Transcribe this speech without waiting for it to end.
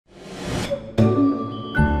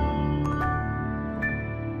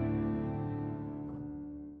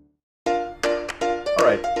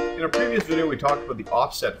video we talked about the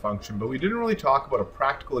offset function, but we didn't really talk about a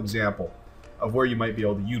practical example of where you might be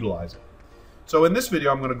able to utilize it. So in this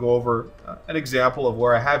video I'm going to go over an example of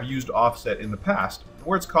where I have used offset in the past,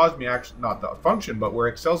 where it's caused me, actually not the function, but where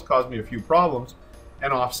Excel's caused me a few problems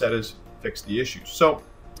and offset has fixed the issues. So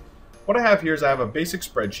what I have here is I have a basic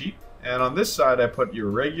spreadsheet, and on this side I put your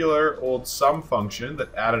regular old sum function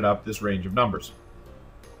that added up this range of numbers.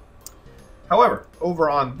 However, over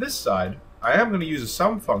on this side I am going to use a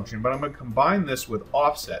sum function, but I'm going to combine this with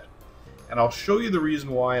offset. And I'll show you the reason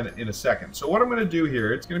why in a second. So what I'm going to do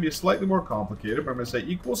here, it's going to be slightly more complicated, but I'm going to say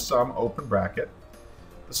equals sum, open bracket.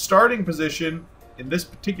 The starting position, in this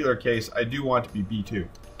particular case, I do want to be B2.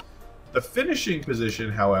 The finishing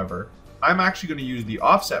position, however, I'm actually going to use the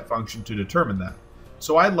offset function to determine that.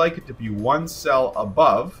 So I'd like it to be one cell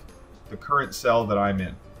above the current cell that I'm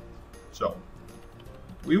in. So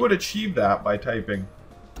we would achieve that by typing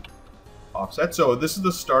offset. So this is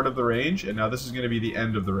the start of the range, and now this is going to be the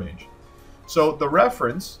end of the range. So the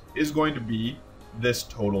reference is going to be this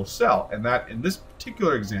total cell, and that in this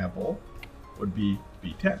particular example would be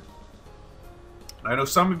B10. I know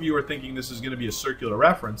some of you are thinking this is going to be a circular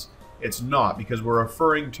reference. It's not, because we're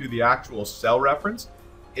referring to the actual cell reference.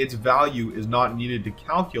 Its value is not needed to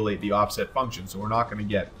calculate the offset function, so we're not going to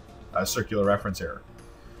get a circular reference error.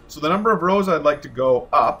 So the number of rows I'd like to go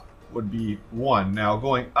up would be 1. Now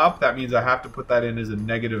going up, that means I have to put that in as a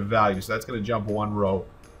negative value, so that's going to jump 1 row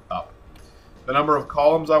up. The number of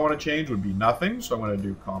columns I want to change would be nothing, so I'm going to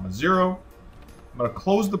do comma 0. I'm going to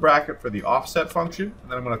close the bracket for the offset function,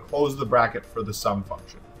 and then I'm going to close the bracket for the sum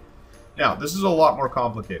function. Now, this is a lot more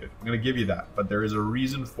complicated. I'm going to give you that, but there is a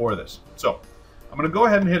reason for this. So I'm going to go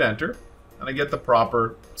ahead and hit enter, and I get the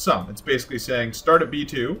proper sum. It's basically saying start at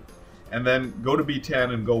B2, and then go to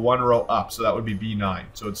B10 and go 1 row up, so that would be B9.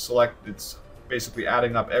 So it's basically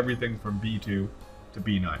adding up everything from B2 to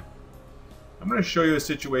B9. I'm going to show you a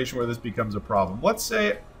situation where this becomes a problem. Let's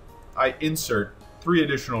say I insert 3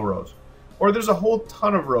 additional rows, or there's a whole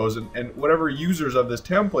ton of rows, and whatever users of this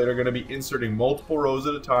template are going to be inserting multiple rows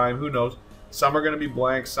at a time. Who knows? Some are going to be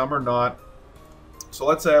blank, some are not. So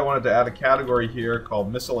let's say I wanted to add a category here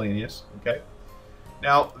called miscellaneous. Okay.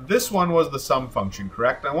 Now, this one was the sum function,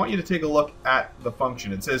 correct? I want you to take a look at the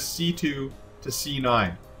function. It says C2 to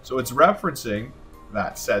C9. So it's referencing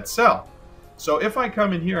that set cell. So if I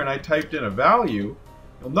come in here and I typed in a value,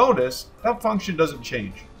 you'll notice that function doesn't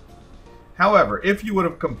change. However, if you would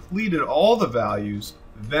have completed all the values,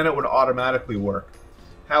 then it would automatically work.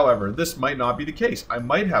 However, this might not be the case. I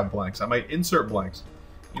might have blanks. I might insert blanks.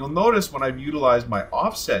 You'll notice when I've utilized my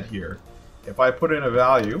offset here, if I put in a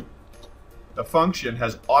value, the function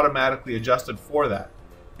has automatically adjusted for that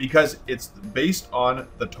because it's based on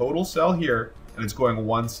the total cell here and it's going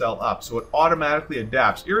 1 cell up. So it automatically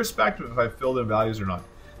adapts irrespective if I filled in values or not.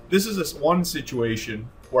 This is one situation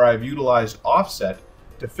where I've utilized offset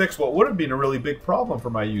to fix what would have been a really big problem for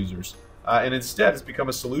my users. And instead it's become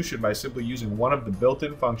a solution by simply using one of the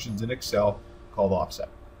built-in functions in Excel called offset.